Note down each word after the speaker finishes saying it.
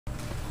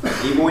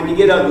Even when you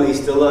get ugly, He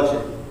still loves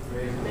you.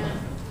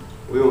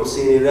 We won't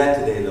see any of that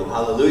today, though.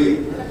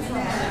 Hallelujah.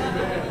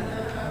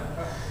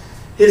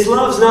 His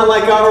love's not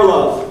like our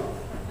love.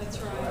 That's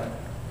right.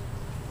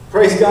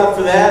 Praise God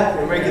for that.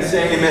 Everybody can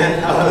say amen.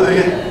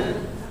 Hallelujah.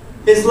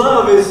 His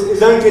love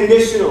is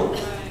unconditional.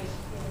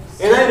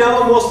 And I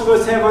know most of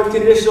us have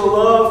unconditional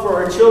love for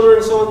our children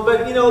and so on,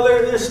 but you know,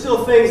 there's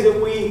still things that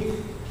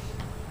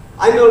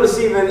I notice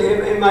even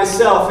in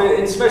myself,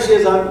 and especially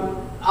as I'm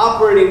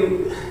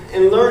operating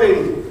and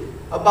learning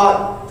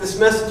about this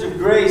message of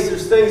grace,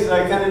 there's things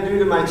that I kind of do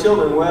to my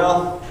children.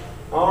 Well,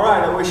 all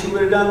right, I wish you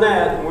would have done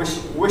that, and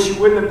wish you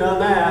wouldn't have done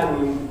that,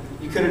 and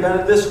you could have done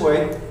it this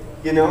way,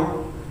 you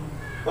know.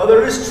 Well,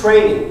 there is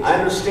training. I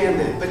understand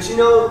that. But you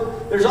know,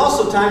 there's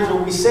also times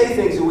when we say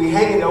things and we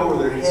hang it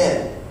over their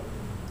head.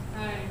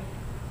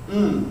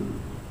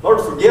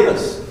 Lord, forgive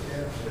us.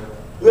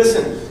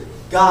 Listen,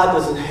 God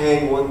doesn't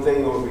hang one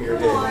thing over your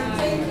head.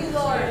 Thank you,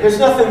 Lord. There's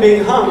nothing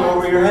being hung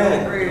over your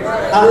head.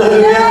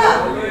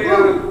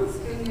 Hallelujah.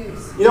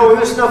 You know, when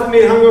there's nothing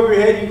being hung over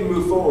your head, you can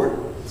move forward.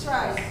 That's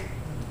right.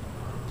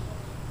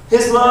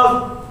 His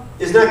love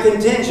is not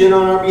contingent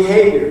on our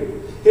behavior.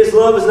 His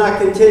love is not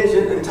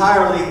contingent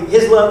entirely.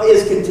 His love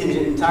is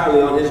contingent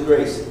entirely on His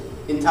grace.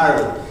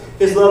 Entirely.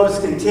 His love is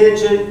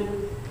contingent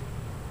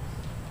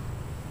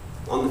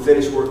on the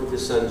finished work of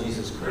His Son,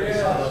 Jesus Christ.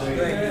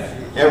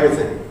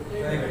 Everything.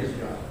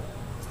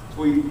 As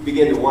we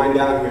begin to wind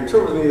down here,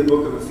 turn with me to the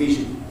book of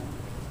Ephesians.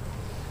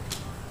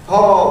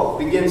 Paul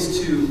begins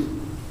to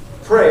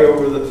pray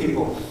over the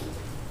people.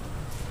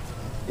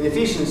 In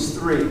Ephesians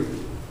 3,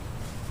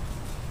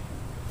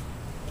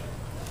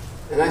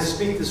 and I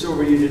speak this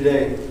over you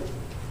today.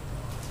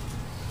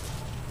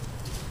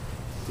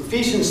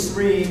 Ephesians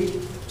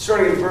 3,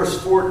 starting at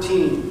verse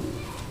 14.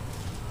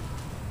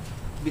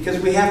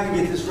 Because we have to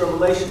get this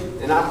revelation.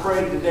 And I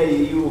pray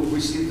today you will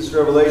receive this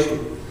revelation.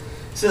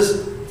 It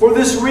says, "For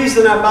this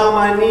reason I bow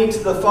my knee to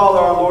the Father,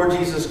 our Lord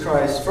Jesus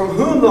Christ, from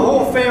whom the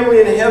whole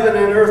family in heaven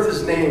and earth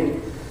is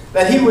named,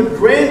 that He would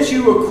grant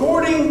you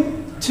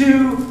according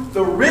to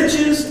the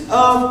riches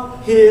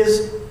of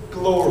His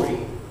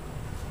glory."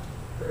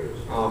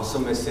 Oh,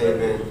 somebody say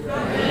amen.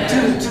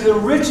 Amen. To the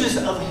riches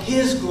of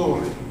His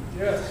glory.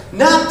 Yes.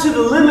 Not to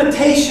the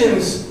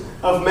limitations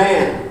of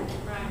man,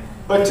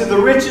 but to the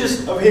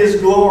riches of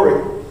His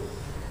glory.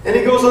 And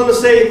he goes on to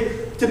say,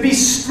 to be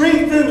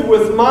strengthened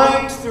with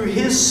might through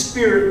His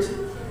Spirit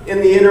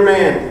in the inner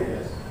man,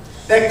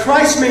 that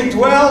Christ may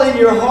dwell in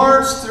your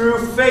hearts through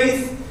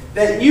faith,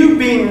 that you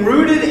being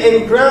rooted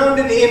and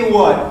grounded in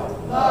what?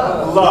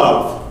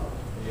 Love.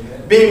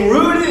 Being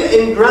rooted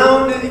and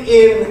grounded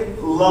in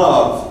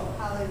love.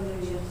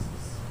 Hallelujah.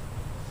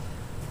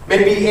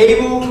 May be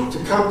able to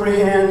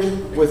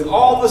comprehend with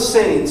all the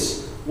saints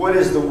what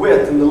is the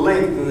width and the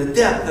length and the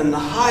depth and the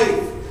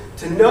height,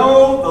 to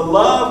know the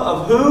love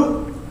of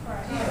who?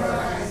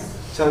 Christ.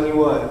 I'm telling you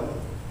what,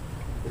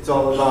 it's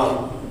all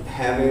about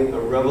having a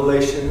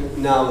revelation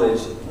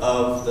knowledge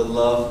of the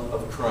love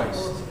of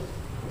Christ.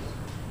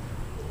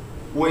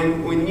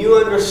 When you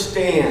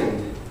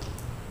understand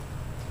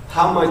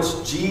how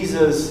much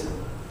Jesus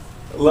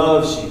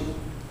loves you,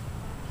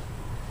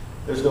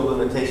 there's no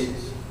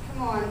limitations.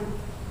 Come on.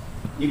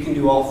 You can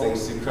do all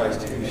things through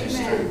Christ who gives you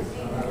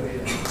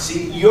strength.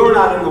 See, you're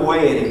not in the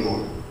way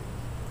anymore.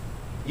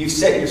 You've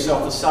set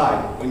yourself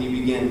aside when you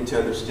begin to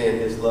understand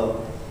His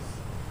love.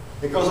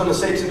 It goes on to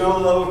say, to know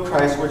the love of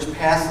Christ, which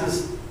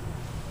passes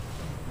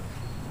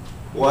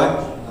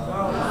what?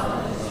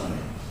 Knowledge.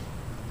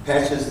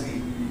 Passes the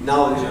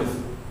knowledge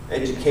of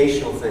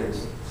educational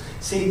things.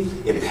 See,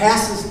 it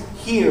passes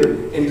here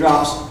and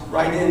drops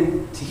right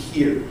into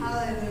here.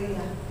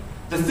 Hallelujah.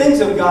 The things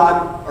of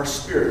God are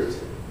spirit.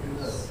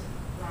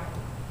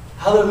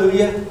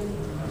 Hallelujah.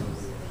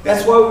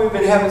 That's why we've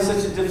been having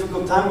such a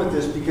difficult time with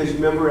this, because you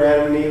remember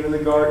Adam and Eve in the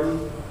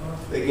garden?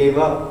 They gave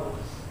up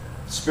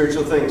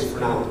spiritual things for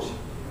knowledge.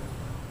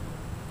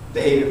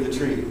 They ate of the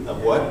tree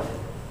of what?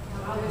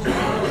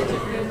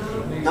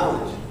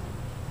 Knowledge.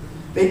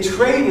 They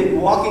traded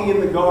walking in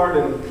the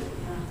garden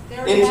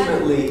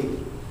intimately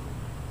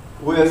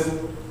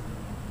with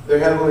their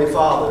Heavenly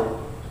Father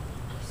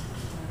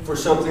for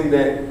something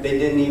that they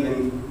didn't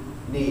even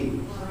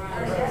need,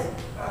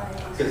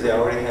 because they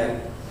already had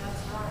it.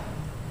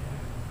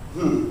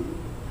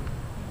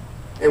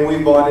 And we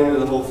bought into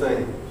the whole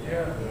thing.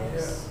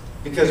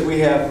 Because we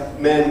have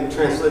men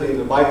translating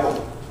the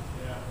Bible.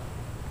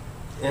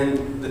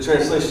 And the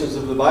translations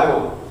of the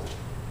Bible,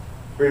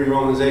 reading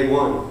Romans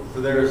 8:1,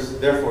 for there is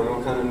therefore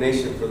no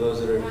condemnation for those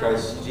that are in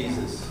Christ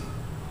Jesus.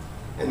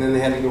 And then they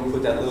had to go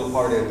put that little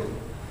part in,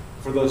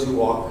 for those who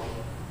walk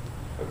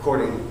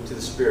according to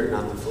the Spirit,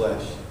 not the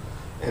flesh.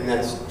 And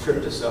that's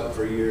tripped us up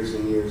for years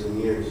and years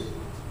and years.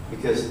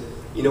 Because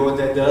you know what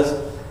that does?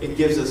 It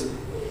gives us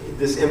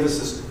this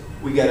emphasis,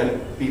 we got to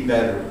be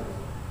better.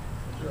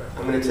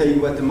 I'm going to tell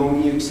you what, the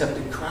moment you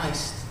accepted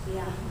Christ,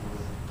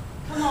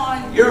 Come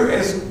on. you're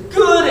as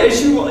good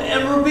as you will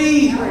ever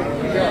be.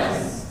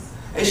 Yes.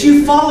 As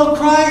you follow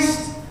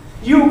Christ,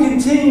 you will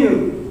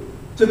continue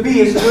to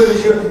be as good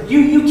as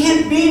you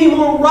can't be any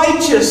more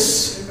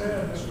righteous.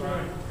 Amen. That's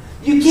right.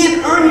 You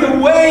can't earn your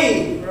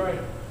way. That's right.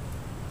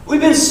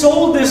 We've been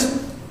sold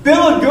this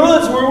bill of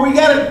goods where we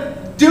got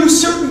to do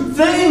certain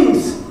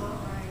things.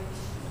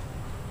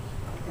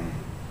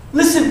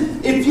 Listen,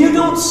 if you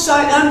don't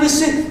sign, I'm just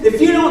saying, if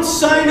you don't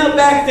sign up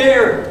back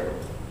there,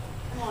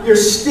 you're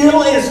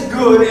still as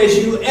good as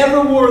you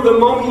ever were the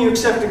moment you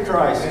accepted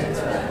Christ.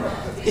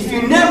 If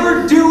you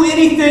never do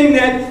anything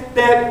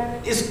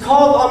that is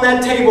called on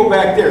that table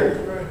back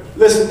there,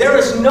 listen, there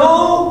is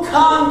no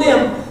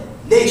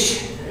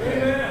condemnation.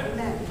 Amen.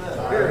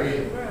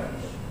 Amen.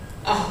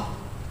 Oh,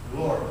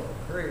 Lord.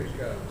 Praise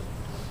God.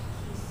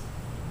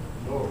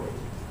 Lord.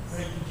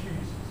 Thank you,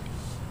 Jesus.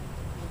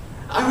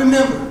 I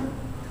remember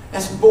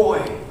as a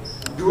boy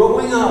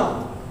growing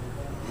up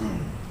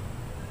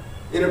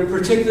in a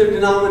particular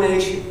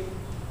denomination,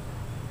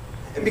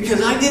 and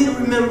because I didn't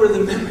remember the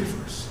memory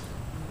verse,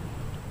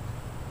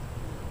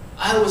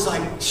 I was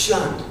like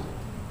shunned.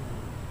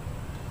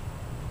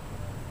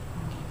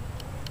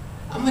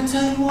 I'm going to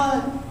tell you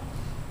what.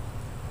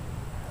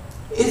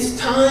 It's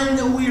time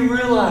that we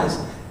realize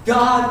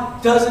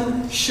God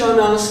doesn't shun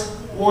us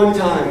one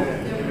time.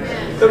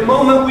 Amen. The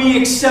moment we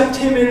accept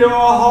Him into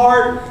our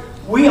heart,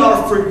 we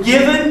are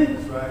forgiven.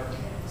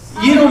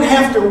 You don't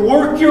have to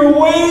work your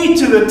way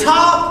to the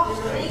top.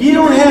 You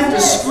don't have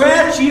to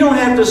scratch. You don't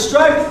have to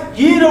strive.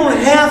 You don't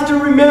have to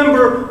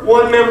remember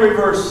one memory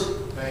verse.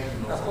 Thank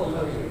you, Lord.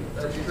 Hallelujah.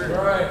 That's true.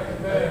 All right.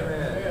 Amen.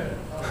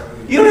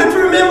 Amen. You don't have to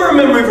remember a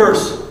memory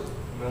verse.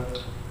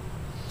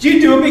 You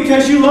do it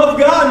because you love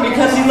God and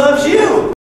because He loves you.